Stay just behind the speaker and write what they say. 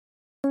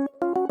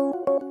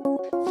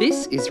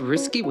This is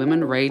Risky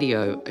Women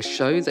Radio, a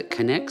show that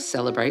connects,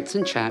 celebrates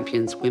and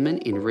champions women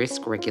in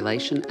risk,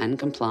 regulation and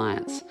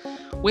compliance.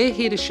 We're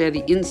here to share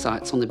the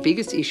insights on the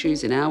biggest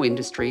issues in our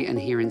industry and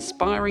hear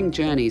inspiring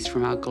journeys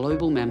from our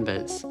global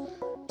members.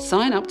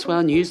 Sign up to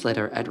our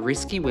newsletter at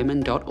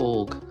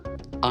riskywomen.org.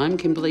 I'm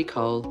Kimberly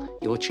Cole,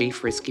 your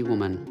Chief Risky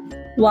Woman.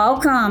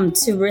 Welcome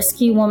to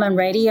Risky Woman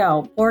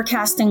Radio,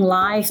 broadcasting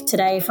live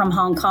today from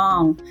Hong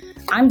Kong.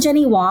 I'm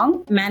Jenny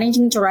Wong,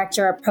 Managing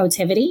Director at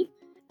Protiviti,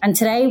 and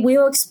today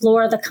we'll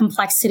explore the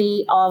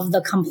complexity of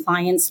the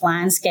compliance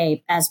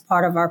landscape as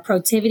part of our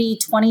Protiviti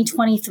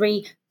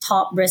 2023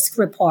 Top Risk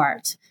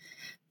Report.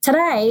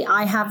 Today,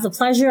 I have the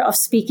pleasure of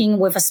speaking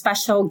with a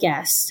special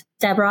guest,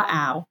 Debra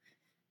Au.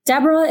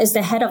 Debra is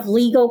the Head of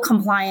Legal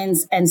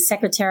Compliance and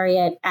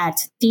Secretariat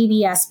at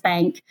DBS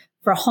Bank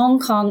for Hong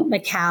Kong,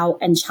 Macau,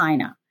 and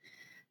China.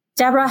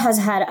 Debra has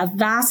had a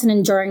vast and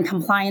enduring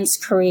compliance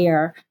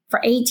career for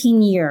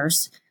 18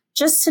 years.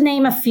 Just to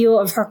name a few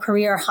of her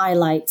career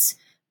highlights,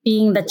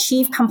 being the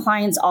Chief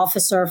Compliance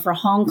Officer for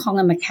Hong Kong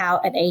and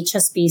Macau at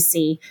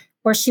HSBC,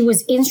 where she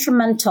was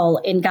instrumental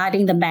in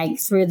guiding the bank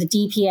through the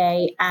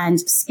DPA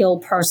and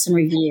skilled person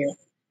review.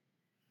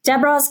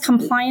 Debra's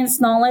compliance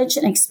knowledge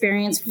and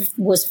experience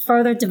was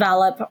further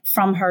developed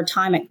from her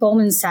time at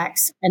Goldman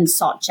Sachs and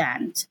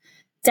SocGen.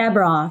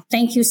 Debra,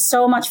 thank you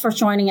so much for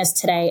joining us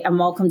today and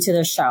welcome to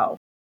the show.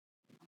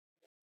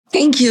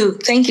 Thank you.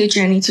 Thank you,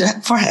 Jenny,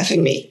 for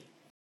having me.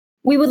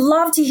 We would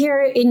love to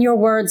hear in your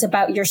words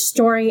about your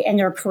story and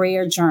your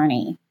career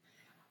journey.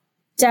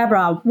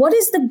 Debra, what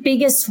is the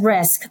biggest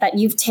risk that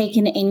you've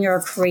taken in your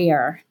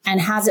career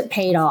and has it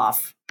paid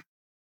off?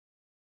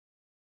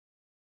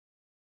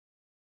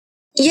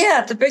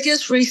 Yeah, the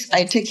biggest risk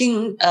I've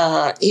taken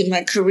in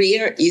my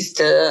career is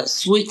the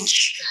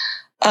switch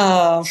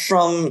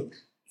from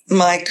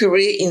my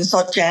career in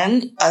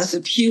SocGen as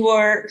a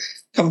pure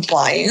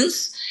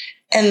compliance.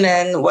 And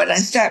then when I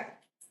stepped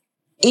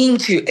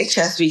into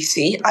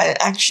HSBC, I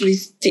actually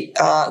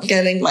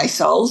getting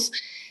myself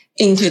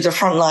into the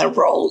frontline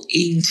role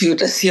into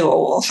the COO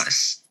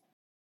office.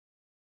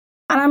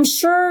 And I'm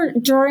sure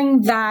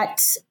during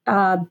that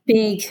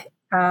big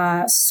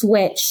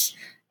switch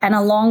and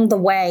along the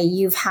way,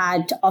 you've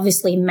had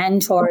obviously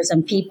mentors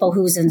and people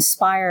who's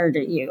inspired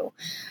you.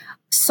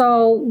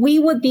 So we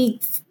would be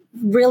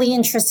really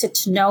interested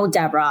to know,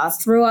 Debra,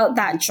 throughout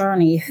that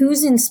journey,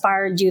 who's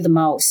inspired you the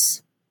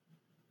most?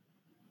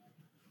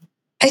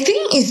 I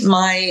think it's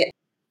my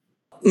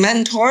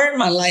mentor,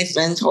 my life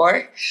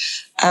mentor,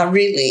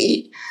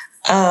 really.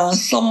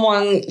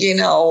 Someone,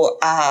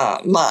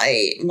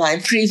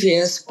 my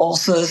previous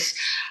bosses,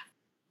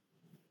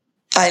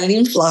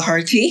 Eileen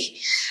Flaherty,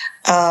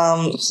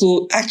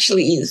 who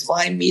actually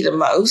inspired me the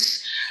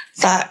most,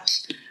 that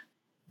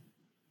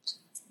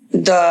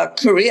the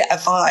career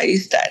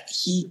advice that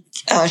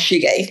she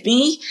gave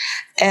me,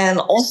 and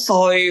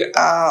also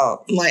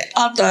my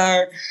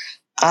other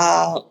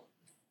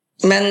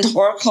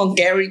mentor called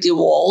Gary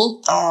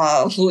DeWall,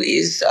 who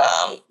is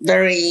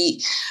very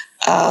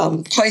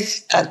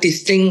quite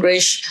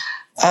distinguished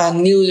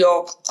New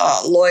York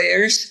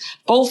lawyers.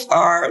 Both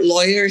are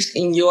lawyers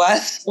in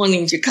U.S., one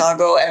in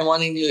Chicago and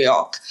one in New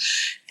York.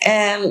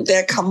 And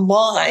their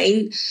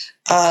combined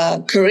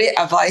career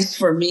advice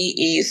for me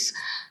is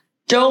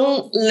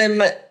don't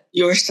limit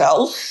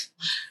yourself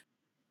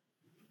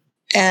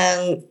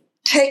and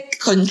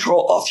take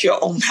control of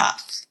your own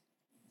path.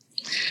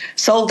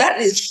 So that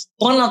is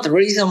one of the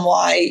reasons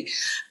why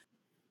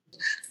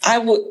I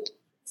would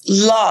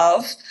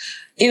love,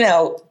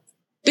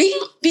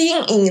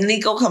 being in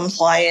legal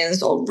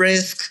compliance or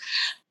risk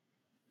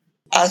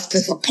as the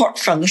support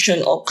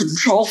function or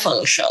control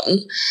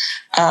function,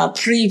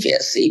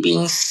 previously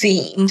being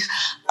seen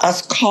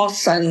as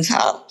cost center.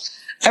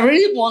 I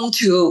really want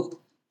to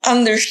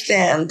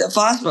understand the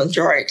vast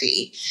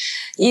majority,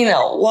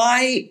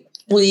 why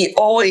we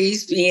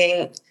always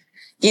being,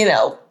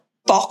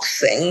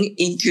 boxing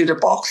into the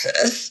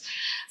boxes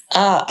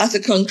as a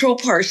control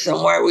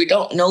person where we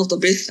don't know the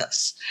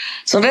business.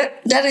 So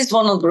that is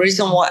one of the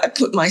reasons why I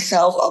put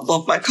myself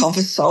above my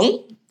comfort zone.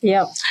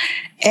 Yep.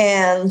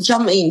 And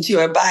jump into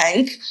a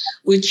bank,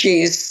 which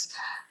is,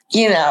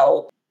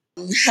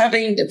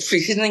 having the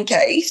precedent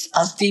case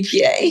as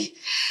DPA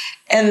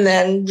and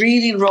then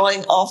really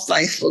rolling off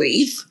my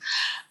sleeve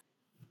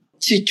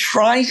to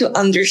try to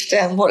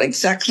understand what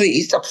exactly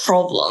is the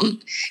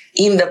problem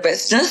in the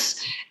business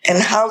and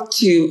how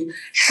to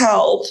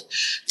help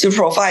to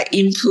provide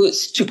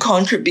inputs to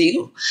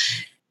contribute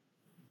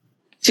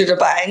to the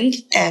bank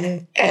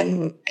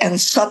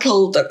and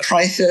settle the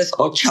crisis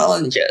or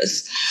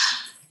challenges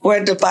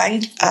where the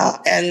bank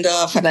and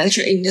the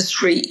financial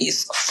industry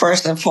is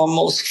first and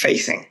foremost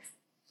facing.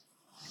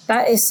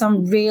 That is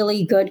some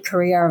really good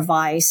career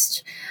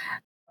advice.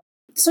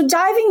 So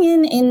diving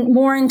in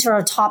more into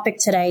our topic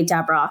today,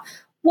 Debra,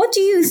 what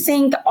do you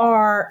think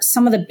are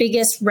some of the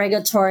biggest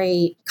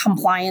regulatory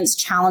compliance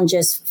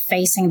challenges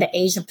facing the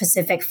Asia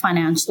Pacific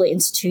financial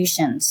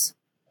institutions?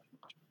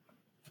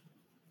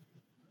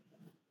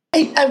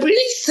 I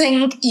really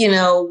think,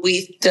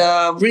 with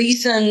the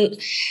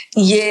recent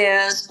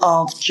years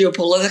of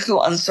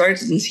geopolitical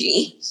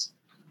uncertainty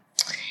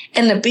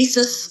and the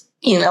business,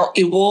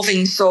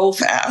 evolving so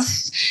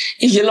fast,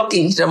 if you look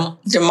into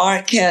the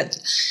market,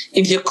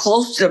 if you're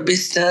close to the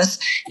business,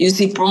 you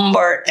see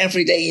Bloomberg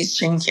every day is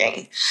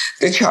changing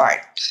the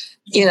chart,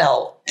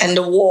 and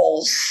the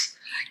walls,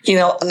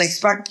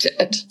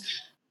 unexpected.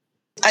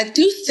 I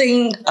do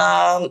think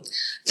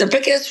the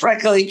biggest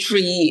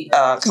regulatory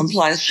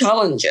compliance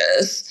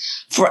challenges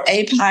for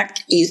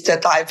APAC is the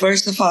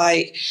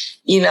diversified,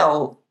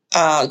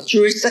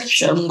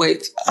 jurisdiction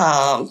with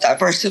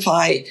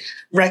diversified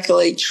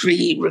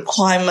regulatory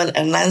requirement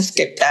and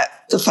landscape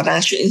that the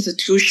financial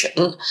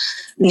institution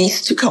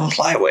needs to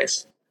comply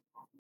with.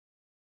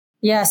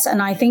 Yes,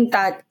 and I think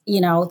that,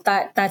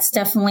 that's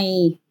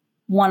definitely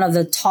one of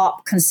the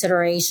top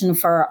consideration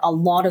for a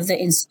lot of the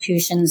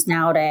institutions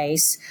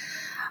nowadays.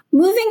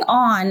 Moving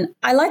on,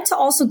 I'd like to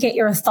also get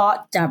your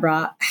thought,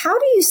 Debra. How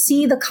do you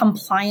see the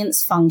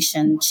compliance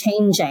function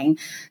changing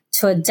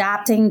to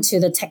adapting to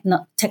the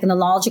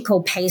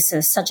technological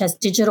paces, such as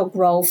digital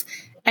growth,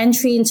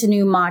 entry into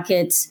new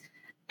markets,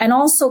 and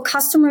also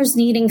customers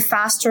needing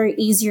faster,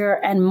 easier,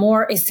 and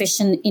more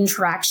efficient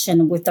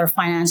interaction with their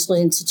financial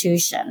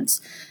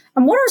institutions?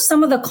 And what are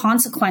some of the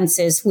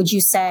consequences, would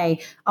you say,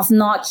 of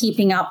not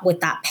keeping up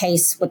with that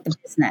pace with the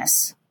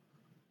business?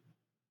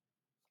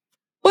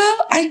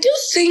 Well, I do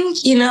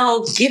think,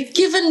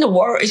 given the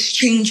world is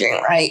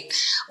changing, right?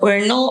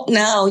 We're not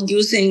now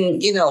using,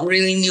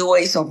 really new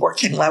ways of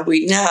working like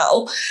we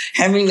now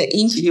having the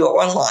interview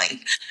online,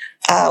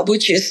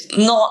 which is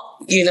not,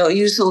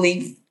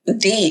 usually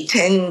the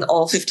 10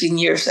 or 15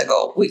 years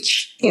ago,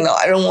 which,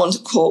 I don't want to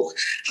quote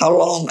how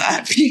long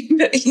I've been in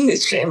the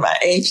industry in my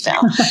age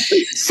now.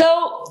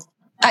 So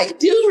I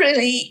do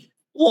really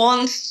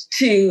want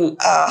to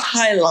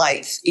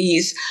highlight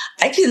is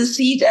I can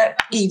see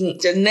that in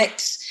the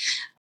next,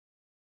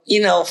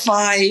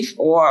 5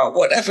 or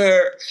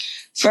whatever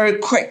very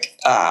quick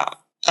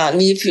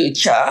near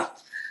future,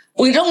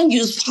 we don't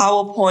use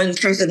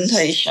PowerPoint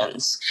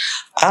presentations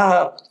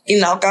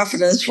in our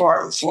governance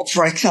forum,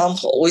 for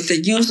example, with the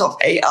use of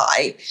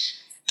AI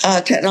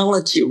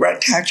technology,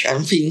 RegTech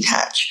and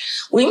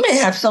FinTech. We may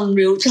have some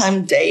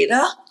real-time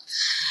data,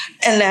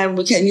 and then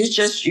we can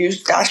just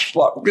use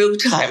dashboard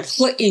real-time,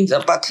 click in the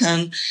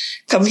button.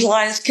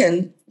 Compliance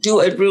can do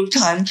a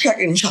real-time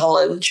check-in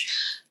challenge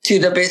to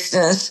the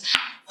business,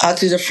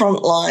 to the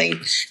front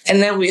line.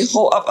 And then we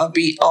hold up a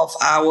bit of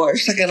our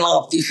second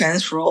line of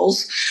defense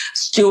roles,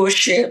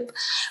 stewardship,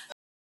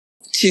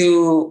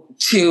 to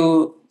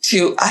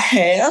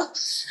adhere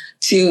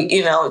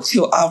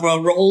to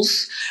our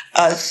roles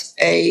as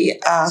a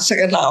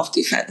second line of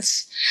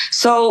defense.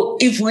 So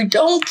if we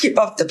don't keep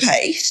up the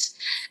pace,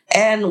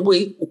 and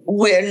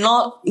we're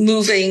not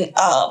moving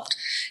up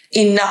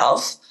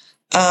enough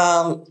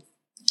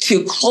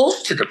to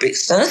close to the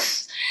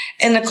business.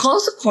 And the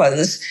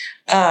consequence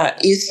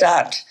is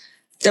that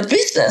the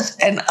business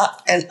and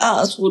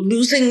us were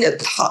losing the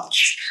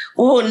touch.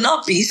 We will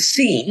not be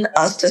seen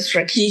as the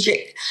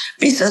strategic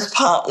business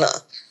partner.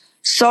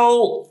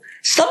 So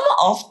some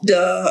of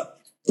the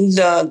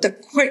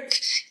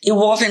quick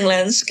evolving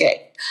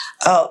landscape,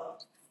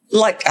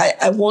 like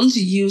I want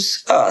to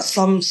use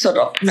some sort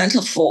of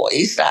metaphor,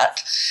 is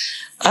that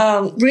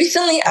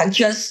recently I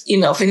just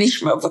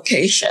finished my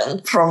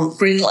vacation from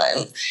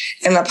Greenland,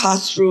 and I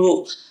passed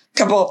through a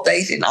couple of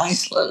days in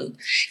Iceland.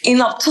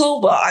 In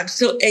October, I'm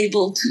still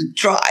able to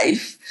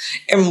drive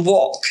and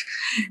walk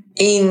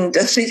in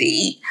the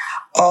city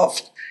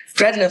of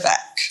Grenoble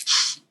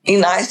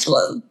in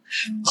Iceland.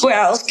 Who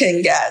else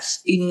can guess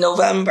in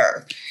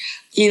November?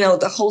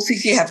 The whole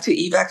city have to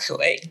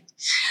evacuate.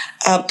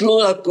 Blue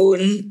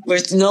Lagoon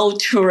with no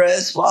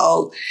tourists,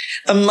 while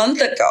a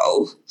month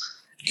ago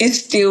it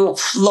still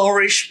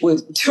flourished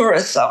with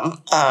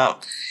tourism,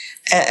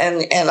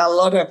 and a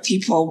lot of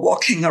people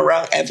walking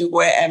around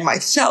everywhere. And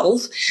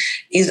myself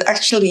is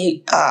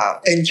actually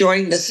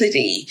enjoying the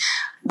city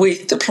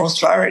with the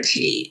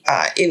prosperity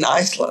in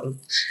Iceland.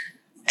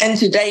 And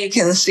today you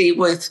can see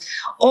with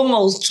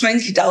almost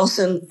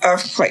 20,000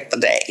 earthquakes a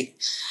day,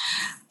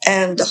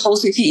 and the whole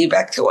city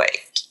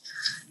evacuate.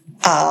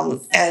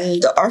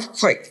 And the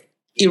earthquake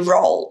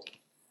erode.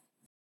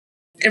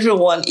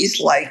 Everyone is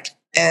like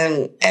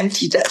an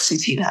empty dead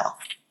city now.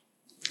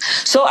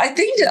 So I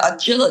think the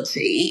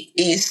agility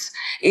is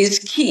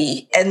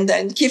key, and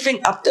then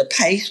keeping up the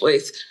pace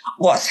with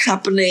what's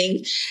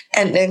happening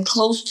and then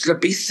close to the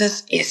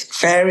business is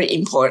very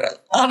important.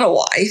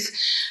 Otherwise,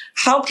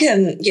 how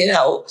can,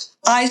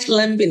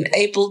 Iceland been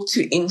able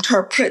to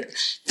interpret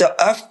the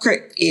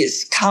earthquake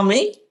is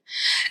coming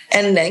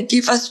and then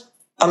give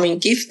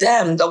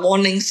them the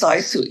warning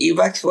signs to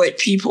evacuate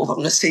people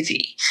from the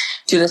city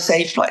to the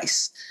safe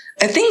place?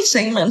 I think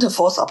same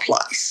metaphors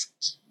applies.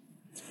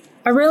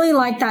 I really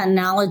like that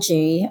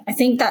analogy. I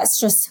think that's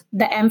just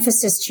the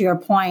emphasis to your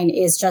point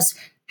is just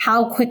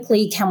how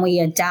quickly can we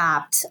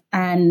adapt,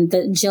 and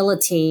the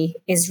agility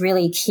is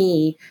really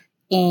key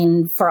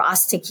for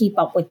us to keep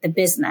up with the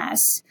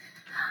business.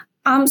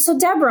 So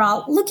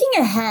Debra, looking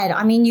ahead,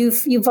 I mean,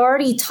 you've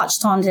already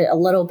touched on it a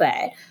little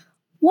bit.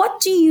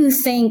 What do you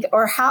think,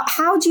 or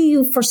how do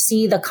you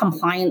foresee the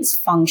compliance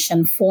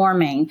function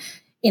forming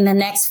in the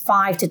next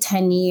 5 to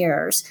 10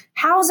 years?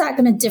 How is that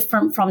going to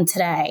differ from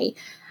today?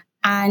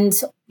 And,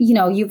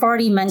 you've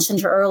already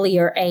mentioned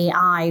earlier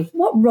AI.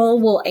 What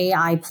role will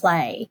AI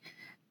play?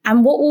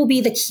 And what will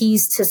be the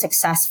keys to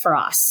success for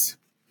us?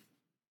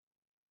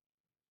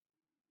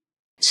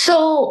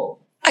 So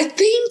I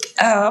think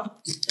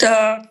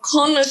the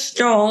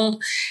cornerstone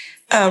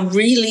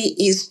really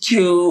is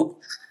to,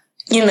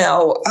 in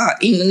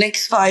the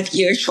next 5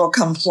 years for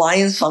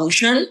compliance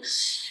function,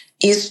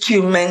 is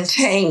to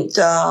maintain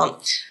the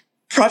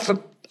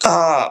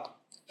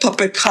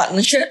private-public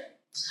partnership,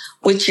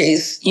 which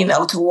is,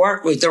 to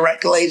work with the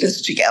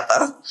regulators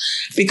together,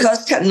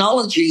 because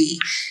technology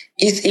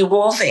is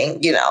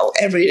evolving,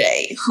 every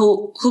day.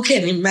 Who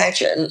can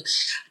imagine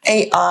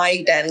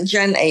AI, then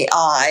Gen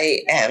AI,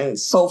 and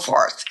so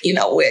forth,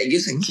 we're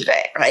using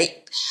today,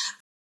 right?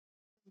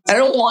 I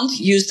don't want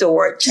to use the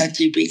word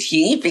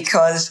ChatGPT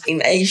because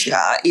in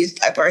Asia it's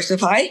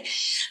diversified,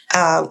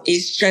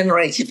 it's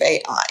generative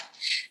AI.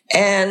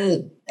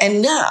 And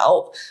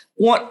now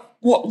what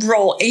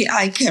role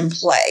AI can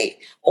play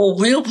or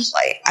will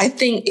play, I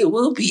think it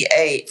will be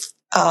a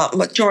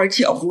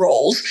majority of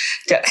roles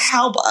that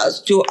help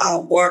us do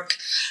our work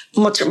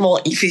much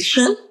more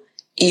efficient,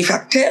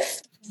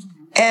 effective,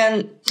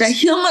 and the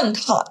human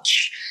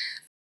touch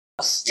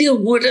still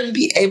wouldn't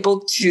be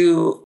able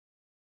to,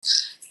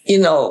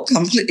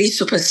 completely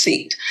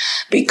supersede,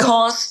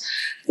 because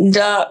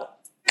the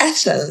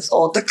essence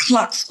or the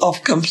crux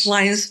of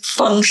compliance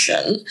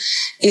function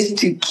is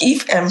to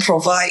give and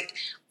provide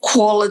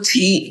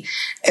quality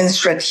and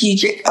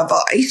strategic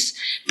advice,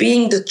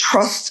 being the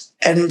trust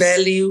and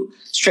value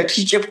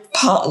strategic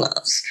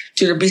partners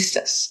to the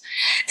business.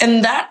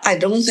 And that I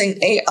don't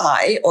think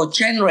AI or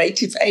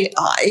generative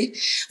AI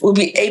will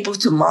be able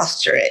to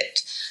master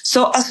it.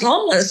 So as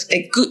long as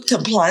a good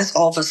compliance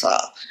officer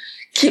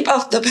keep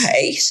up the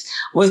pace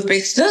with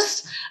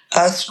business,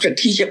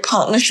 strategic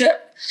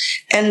partnership,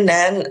 and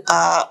then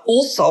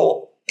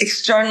also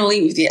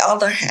externally, with the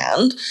other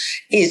hand,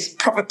 is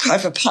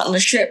public-private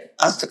partnership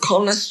as the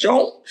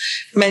cornerstone,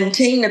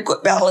 maintain a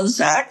good balance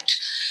act,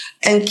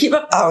 and keep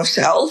up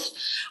ourselves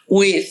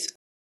with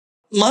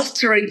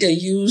mastering the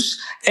use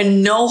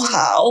and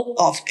know-how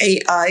of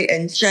AI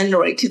and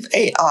generative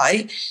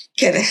AI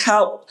can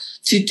help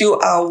to do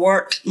our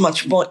work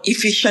much more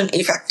efficient,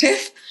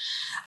 effective.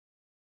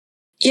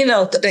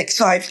 The next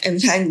 5 and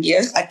 10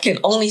 years, I can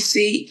only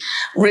see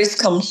risk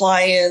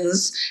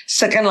compliance,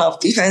 second line of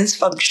defense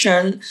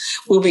function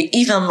will be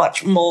even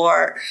much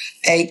more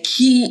a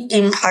key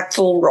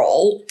impactful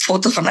role for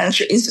the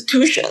financial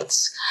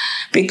institutions,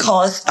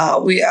 because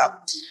we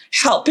are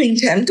helping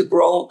them to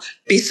grow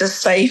business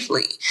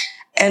safely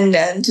and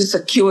then to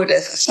secure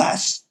their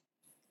success.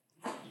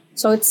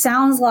 So it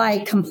sounds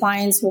like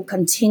compliance will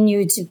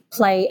continue to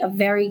play a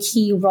very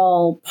key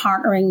role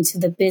partnering to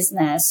the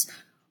business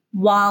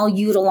while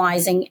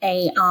utilizing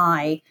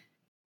AI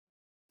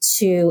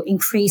to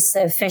increase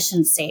the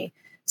efficiency.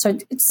 So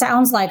it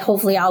sounds like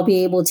hopefully I'll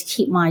be able to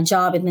keep my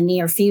job in the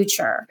near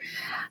future.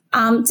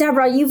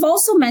 Debra, you've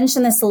also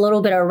mentioned this a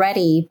little bit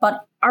already,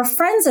 but our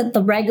friends at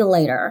the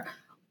regulator,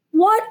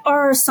 what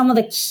are some of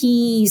the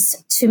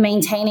keys to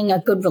maintaining a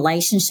good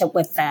relationship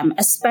with them,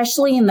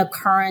 especially in the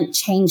current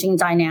changing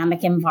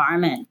dynamic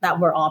environment that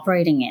we're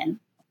operating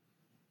in?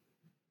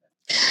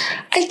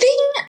 I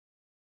think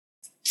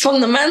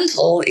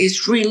fundamental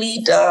is really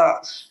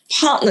the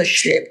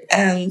partnership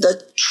and the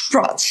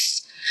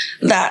trust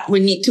that we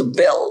need to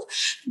build,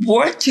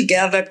 work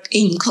together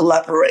in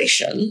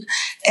collaboration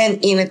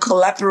and in a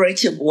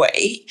collaborative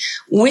way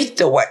with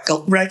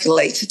the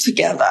regulator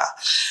together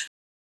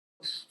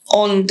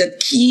on the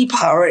key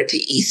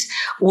priorities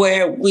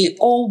where we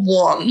all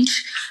want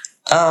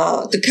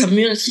the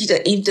community,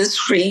 the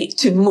industry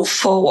to move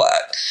forward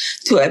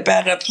to a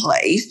better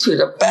place, to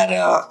the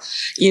better,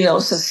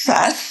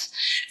 success,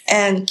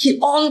 and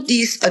keep on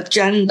this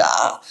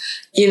agenda,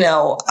 in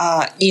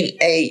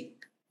a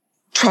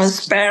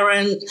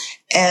transparent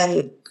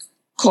and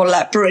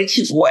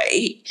collaborative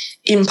way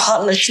in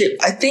partnership.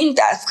 I think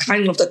that's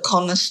kind of the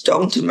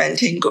cornerstone to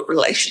maintain good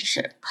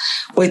relationship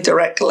with the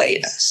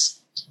regulators.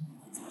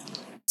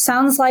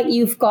 Sounds like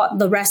you've got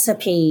the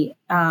recipe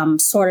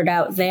sorted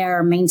out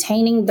there,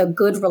 maintaining the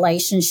good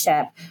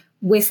relationship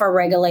with our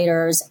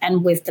regulators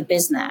and with the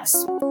business.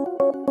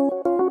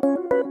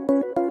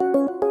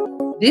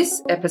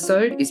 This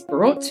episode is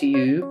brought to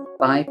you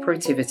by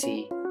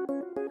Protiviti.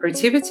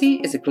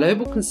 Protiviti is a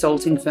global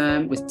consulting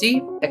firm with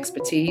deep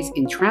expertise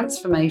in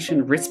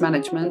transformation, risk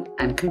management,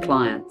 and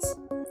compliance.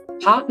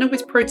 Partner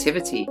with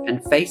Protiviti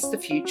and face the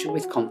future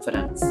with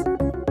confidence.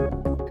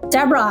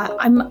 Debra,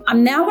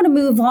 I'm now going to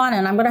move on,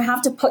 and I'm going to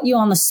have to put you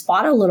on the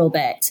spot a little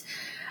bit.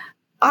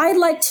 I'd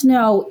like to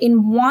know,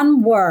 in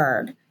one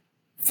word,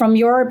 from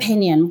your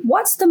opinion,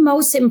 what's the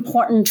most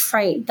important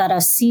trait that a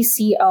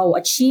CCO,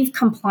 a Chief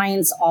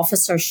Compliance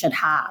Officer, should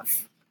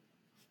have?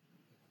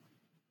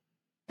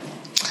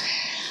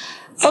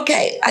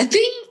 Okay, I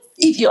think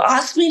if you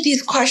asked me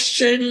this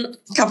question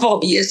a couple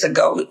of years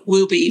ago, it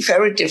will be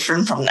very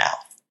different from now.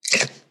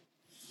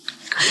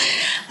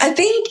 I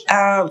think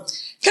a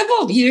couple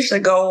of years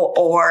ago,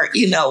 or,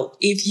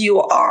 if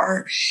you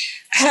are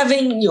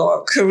having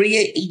your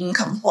career in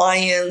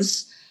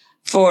compliance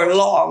for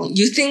long,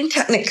 you think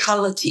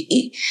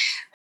technicality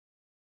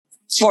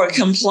for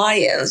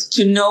compliance,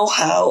 to know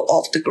how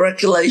of the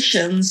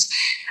regulations,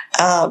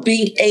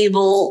 being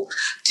able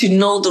to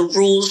know the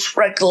rules,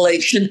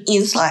 regulation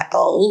inside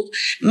out,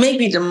 may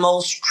be the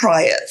most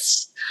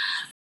trials.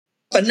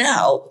 But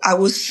now I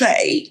would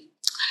say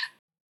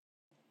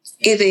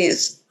it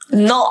is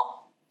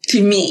not,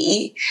 to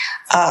me,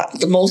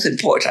 the most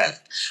important.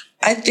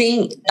 I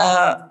think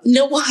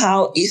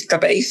know-how is the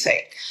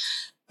basic,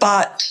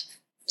 but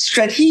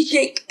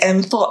strategic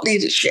and thought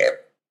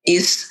leadership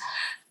is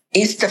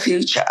the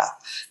future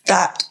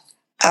that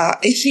a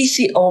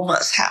CCO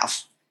must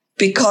have,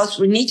 because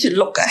we need to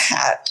look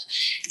ahead,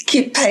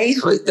 keep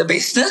pace with the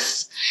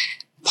business,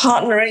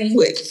 partnering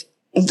with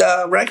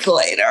the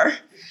regulator,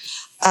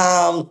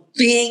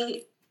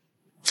 being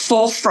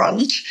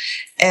forefront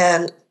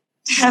and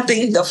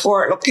having the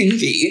forward-looking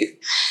view,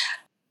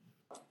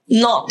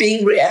 not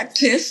being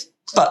reactive,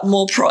 but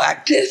more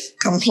proactive.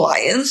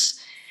 Compliance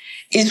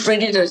is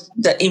really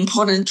the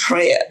important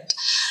trait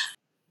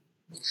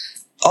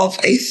of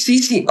a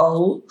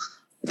CCO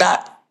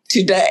that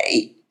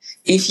today,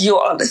 if you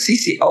are the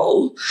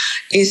CCO,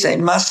 is a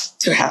must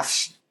to have.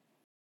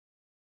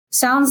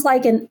 Sounds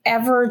like an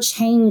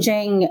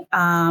ever-changing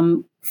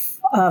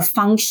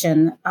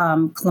function,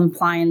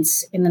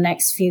 compliance in the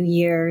next few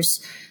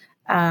years.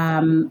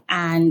 I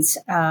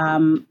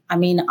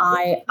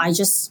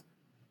just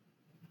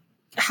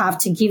have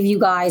to give you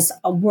guys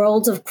a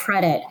world of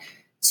credit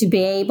to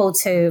be able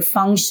to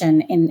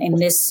function in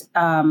this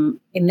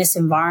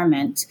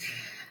environment.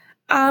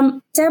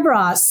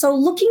 Debra, so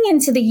looking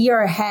into the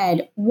year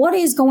ahead, what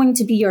is going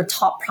to be your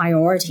top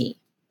priority?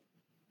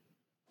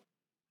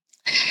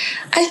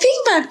 I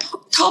think my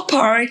top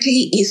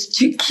priority is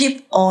to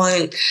keep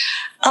on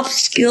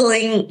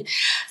upskilling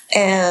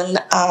and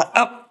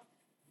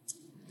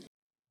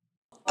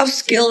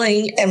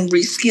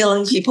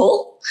reskilling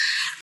people,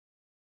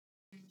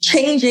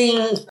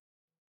 changing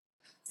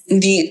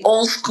the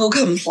old school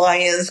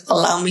compliance,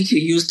 allow me to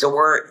use the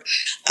word,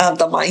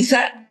 the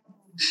mindset,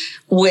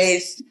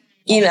 with,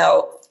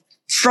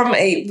 from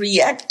a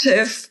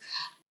reactive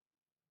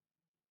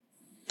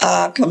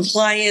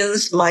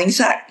compliance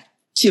mindset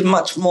to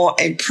much more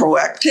a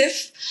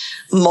proactive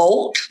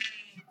mode,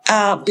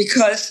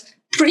 because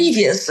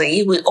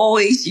previously we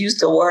always used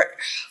the word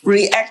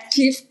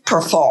reactive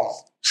perform.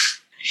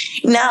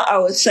 Now I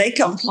would say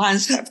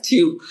compliance have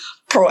to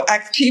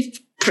proactive,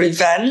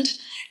 prevent,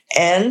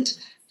 and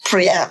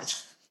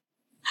preempt.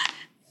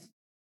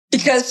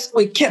 Because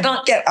we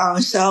cannot get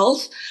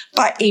ourselves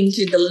back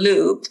into the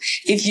loop.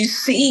 If you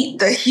see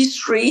the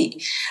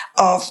history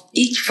of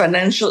each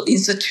financial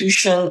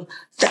institution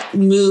that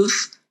move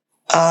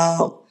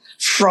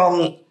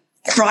from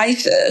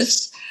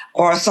crisis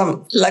or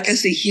some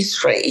legacy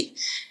history,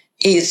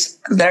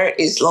 there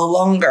is no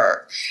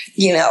longer,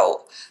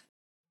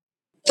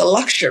 the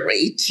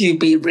luxury to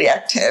be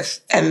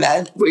reactive and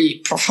then we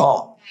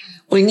perform.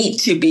 We need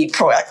to be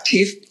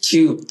proactive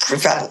to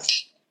prevent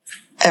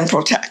and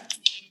protect.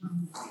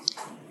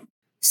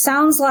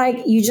 Sounds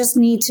like you just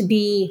need to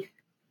be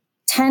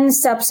 10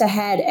 steps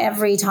ahead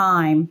every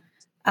time.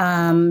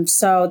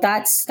 So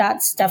that's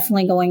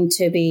definitely going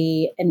to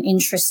be an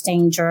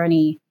interesting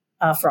journey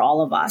for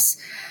all of us.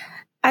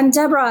 And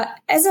Debra,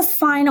 as a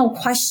final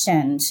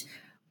question,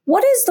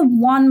 what is the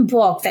one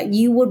book that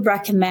you would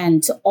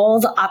recommend to all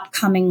the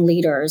upcoming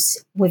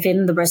leaders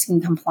within the risk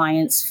and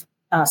compliance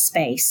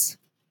space?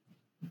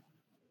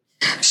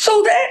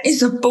 So there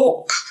is a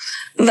book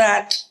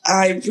that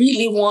I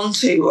really want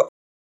to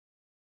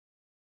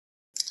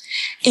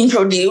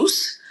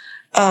introduce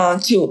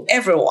to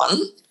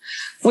everyone,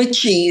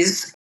 which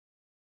is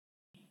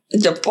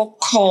the book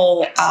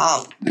called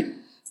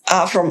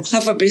from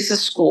Harvard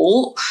Business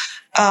School,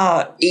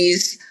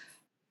 is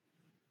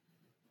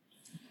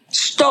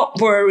Stop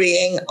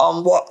Worrying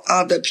on What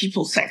Other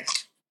People Think.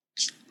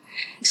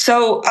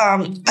 So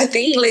I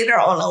think later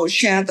on I will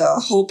share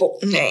the whole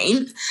book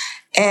name,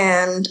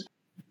 and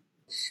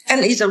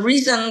it's a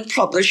recent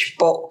published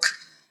book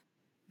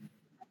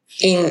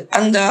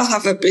under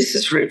Harvard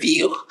Business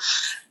Review.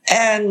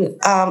 And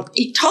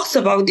it talks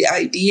about the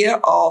idea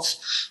of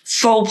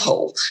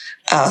FOPO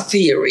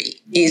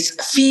theory, is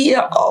fear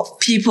of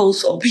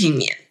people's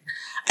opinion.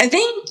 I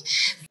think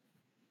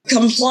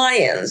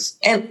compliance,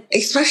 and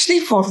especially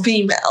for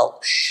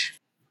female,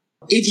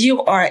 if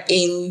you are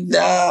in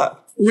the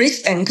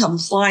risk and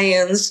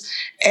compliance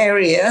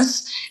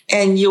areas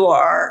and you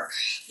are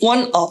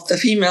one of the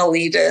female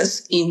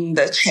leaders in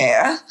the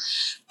chair,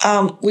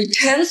 we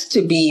tend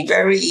to be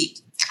very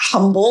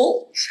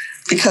humble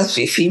because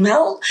we're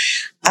female.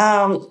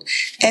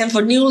 And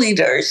for new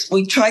leaders,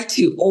 we try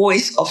to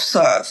always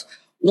observe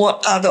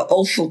what other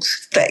old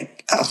folks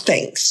think.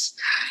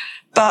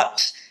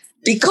 But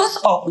because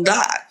of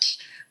that,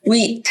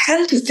 we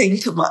tend to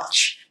think too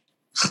much.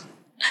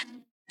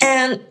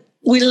 And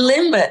we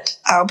limit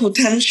our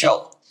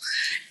potential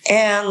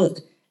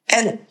and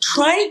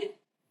try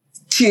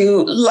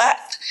to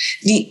let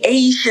the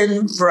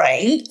Asian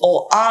brain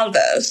or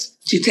others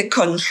to take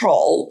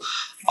control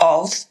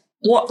of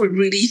what we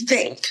really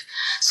think.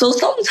 So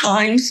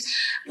sometimes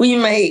we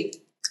may,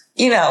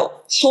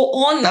 hold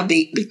on a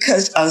bit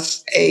because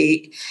as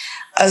a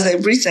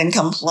risk and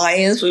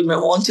compliance, we may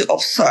want to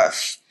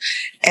observe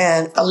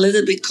and a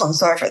little bit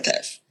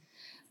conservative.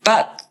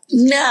 But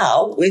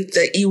now with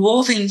the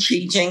evolving,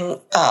 changing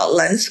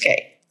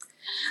landscape,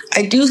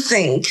 I do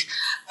think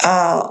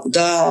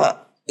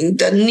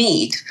the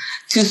need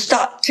to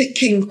start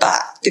taking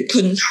back the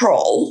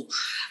control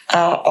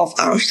of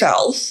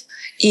ourselves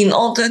in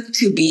order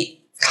to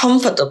be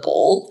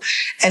comfortable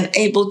and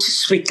able to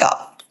speak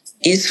up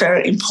is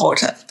very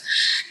important.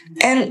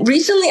 And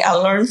recently I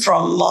learned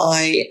from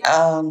my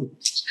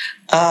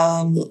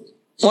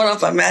one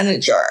of my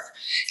manager.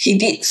 He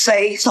did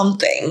say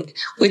something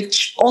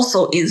which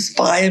also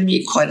inspired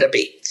me quite a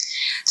bit.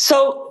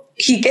 So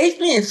he gave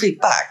me a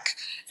feedback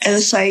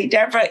and say,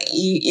 Debra,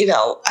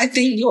 I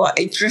think you are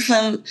a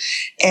driven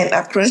and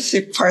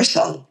aggressive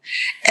person.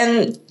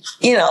 And,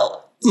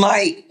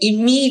 my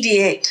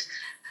immediate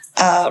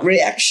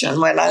reaction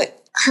when I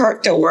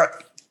heard the word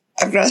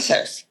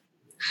aggressive,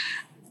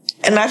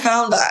 and I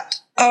found that,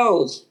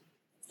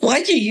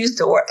 why do you use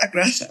the word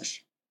aggressive?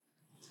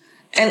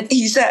 And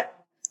he said,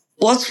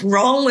 what's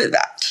wrong with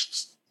that?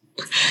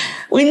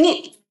 We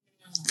need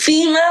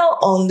female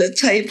on the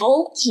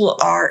table who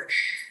are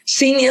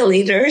senior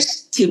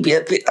leaders to be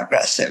a bit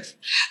aggressive.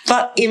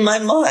 But in my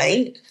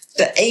mind,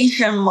 the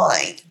Asian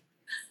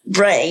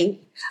brain,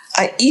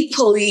 I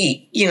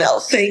equally,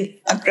 think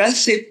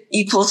aggressive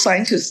equals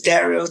sign to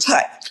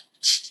stereotype.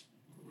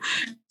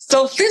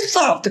 So flip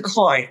side of the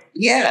coin,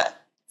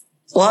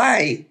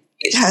 why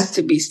it has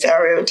to be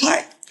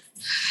stereotype?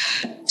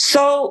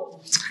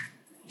 So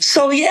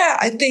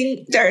I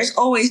think there is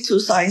always two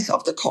sides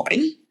of the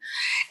coin.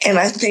 And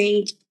I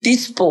think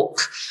this book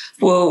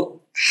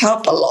will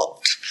help a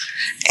lot.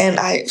 And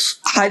I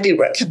highly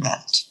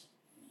recommend.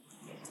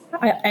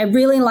 I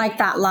really like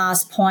that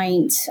last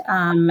point,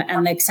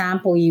 and the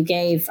example you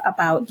gave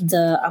about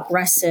the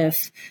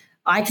aggressive.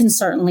 I can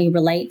certainly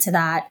relate to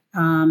that,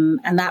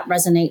 and that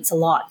resonates a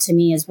lot to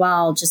me as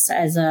well. Just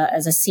as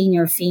a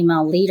senior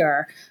female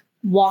leader,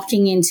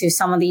 walking into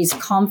some of these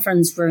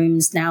conference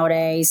rooms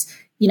nowadays,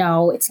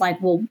 it's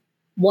like, well,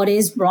 what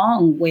is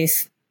wrong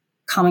with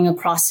coming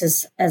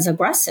across as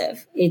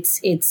aggressive?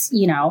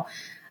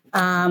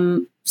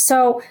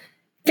 So.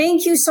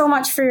 Thank you so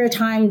much for your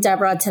time,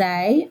 Debra,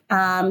 today.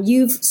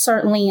 You've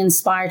certainly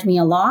inspired me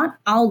a lot.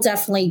 I'll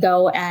definitely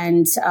go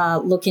and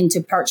look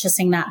into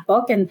purchasing that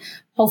book and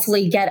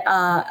hopefully get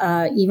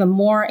even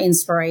more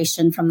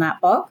inspiration from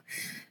that book.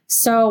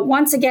 So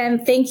once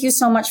again, thank you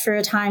so much for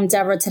your time,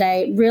 Debra,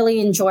 today. Really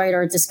enjoyed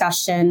our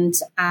discussion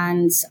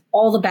and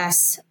all the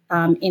best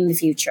in the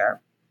future.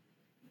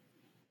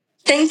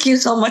 Thank you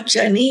so much,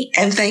 Jenny.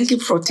 And thank you,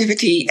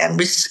 Protiviti and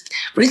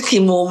Risky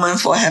Woman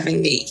for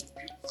having me.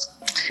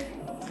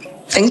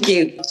 Thank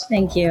you.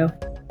 Thank you.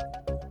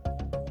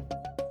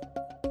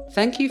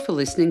 Thank you for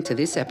listening to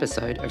this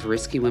episode of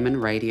Risky Women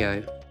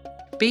Radio.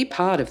 Be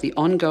part of the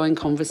ongoing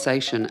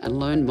conversation and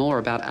learn more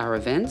about our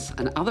events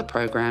and other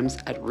programs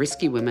at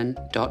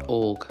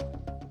riskywomen.org.